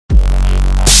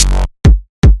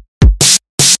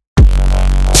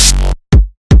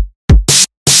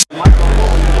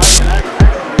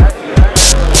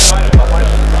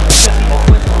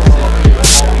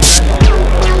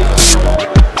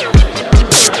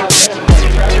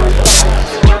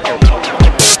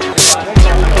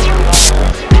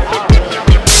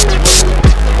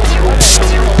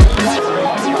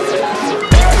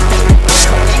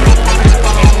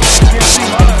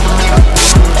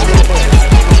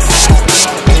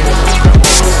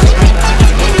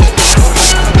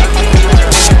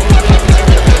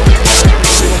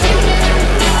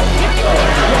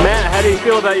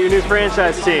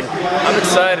franchise team? I'm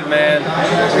excited, man.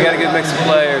 We got a good mix of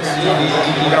players.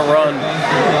 We're gonna run.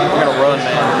 We're gonna run,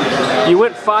 man. You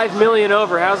went $5 million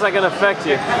over. How's that gonna affect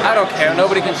you? I don't care.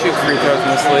 Nobody can shoot free throws in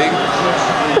this league.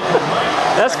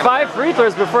 That's 5 free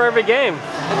throws before every game.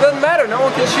 It doesn't matter. No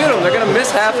one can shoot them. They're gonna miss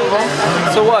half of them.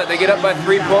 So what? They get up by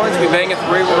 3 points. We bang a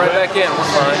 3. We're right back in. We're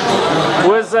fine.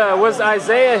 Was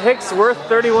Isaiah Hicks worth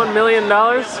 $31 million?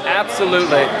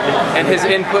 Absolutely. And his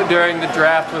input during the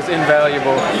draft was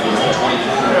invaluable.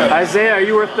 Isaiah, are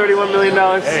you worth $31 million?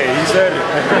 Hey, you said it.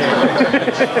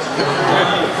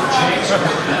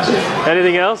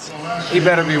 Anything else? He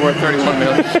better be worth $31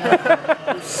 million.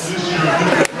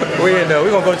 We're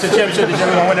gonna go to the championship. We're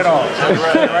gonna win it all.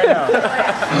 Right now.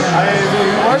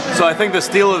 So I think the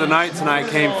steal of the night tonight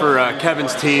came for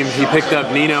Kevin's team. He picked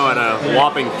up Nino at a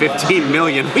whopping $15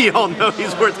 million. We all know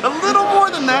he's worth a little more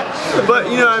than that,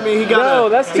 but you know, I mean, he got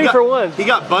that's 2 for 1. He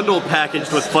got bundle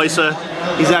packaged with Fleisa.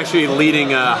 He's actually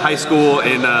leading high school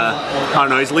in I don't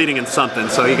know. He's leading in something,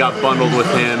 so he got bundled with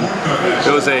him.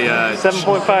 It was a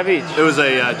 7.5 each. It was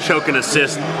a choke and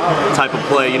assist type of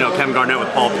play. You know, Kevin Garnett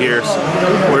with Paul Pierce.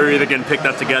 We're either getting picked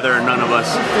up together or none of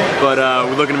us, but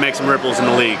we're looking to make some ripples in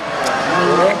the league.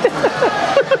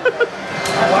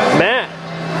 Matt,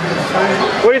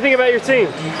 what do you think about your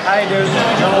team? Hey, dude,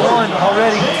 number 1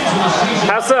 already.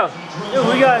 How so? Dude,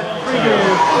 we got 3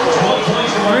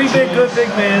 big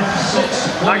men.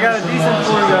 I got a decent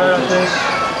point guard, I think.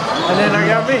 And then I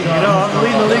got me, you know, I'm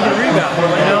leading the league in rebounds,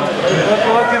 you know?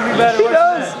 What can be better? He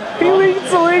does. He leads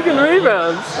the league in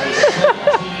rebounds.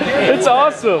 It's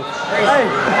awesome. Hey,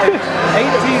 15 a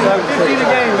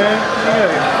game, man.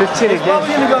 15 a game. It's probably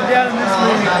going to go down in this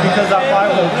league because I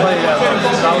probably won't play that much.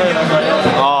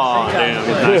 Oh, damn,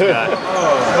 nice guy.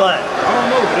 But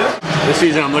This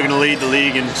season I'm looking to lead the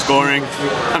league in scoring.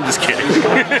 I'm just kidding. Just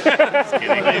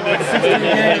kidding.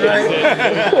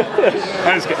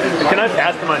 I'm just kidding. Can I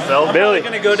pass to myself? Billy. I'm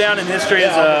going to go down in history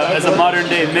as a modern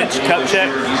day Mitch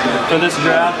Kupchak for this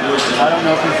draft. I don't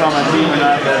know if you saw my team or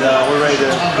not, but we're ready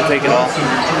to take it all.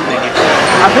 Thank you.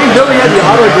 I think Billy had the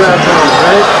auto draft on,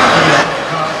 right?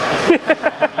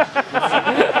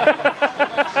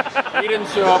 He didn't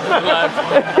show up for the live.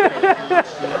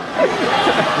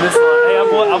 Hey,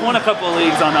 I've won a couple of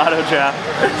leagues on auto draft.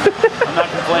 I'm not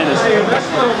complaining.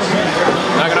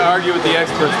 Not gonna argue with the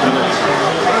experts, brother.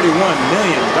 $31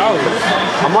 million.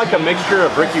 I'm like a mixture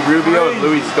of Ricky Rubio and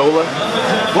Louis Scola.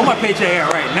 What my paycheck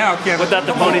at right now, Kevin? Without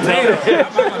the ponytail. I'm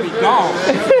gonna be gone.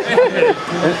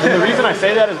 And the reason I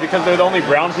say that is because they're the only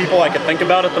brown people I can think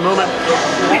about at the moment.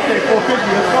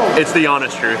 It's the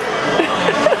honest truth.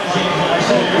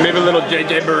 Maybe a little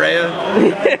JJ Barea.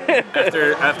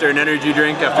 after an energy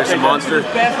drink, after some Monster.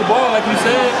 Pass the ball, like you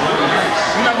said.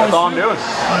 You're not That's all I'm doing.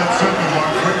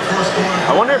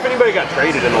 I wonder if anybody got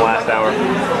traded in the last hour.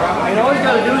 And all you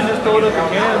gotta do is just throw it up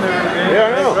again. Yeah,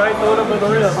 I know. Right, throw it up at the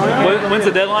rim. When's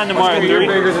the deadline tomorrow? At 3? You're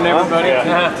bigger than everybody.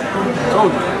 Yeah.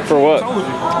 For what?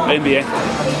 NBA.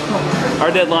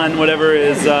 Our deadline, whatever,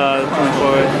 is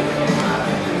 24.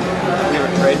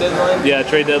 Trade deadline? Yeah,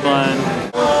 trade deadline.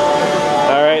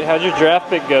 All right, how'd your draft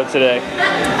pick go today?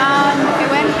 It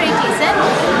went pretty decent,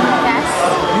 yes.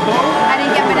 I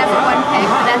didn't get my number 1 pick,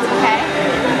 but that's okay.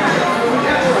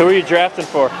 Who are you drafting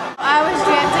for? I was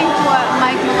drafting for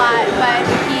Mike Malott, but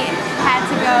he had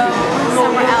to go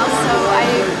somewhere else, so I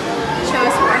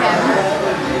chose for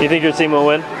him. You think your team will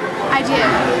win? I do.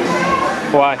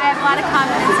 Why? I have a lot of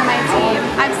confidence in my team.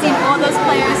 I've seen all those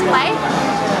players play,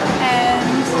 and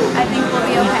I think we'll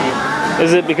be okay.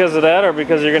 Is it because of that or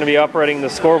because you're going to be operating the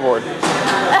scoreboard?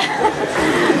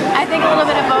 I think a little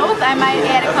bit of both. I might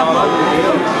add a couple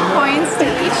points to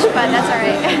each, but that's all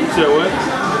right. So what?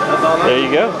 There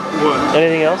you go. What?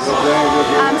 Anything else?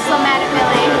 I'm still mad at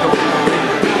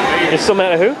Billy. You're still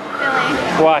mad at who?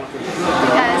 Billy, Why?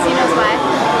 because he knows why.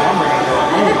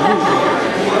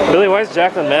 Billy, why is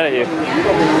Jacqueline mad at you?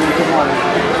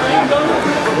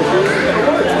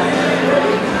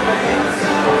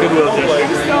 Goodwill gesture.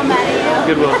 I'm still mad at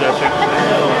you. Goodwill gesture.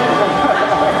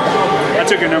 I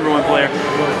took your number 1 player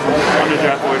on the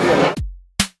draft board.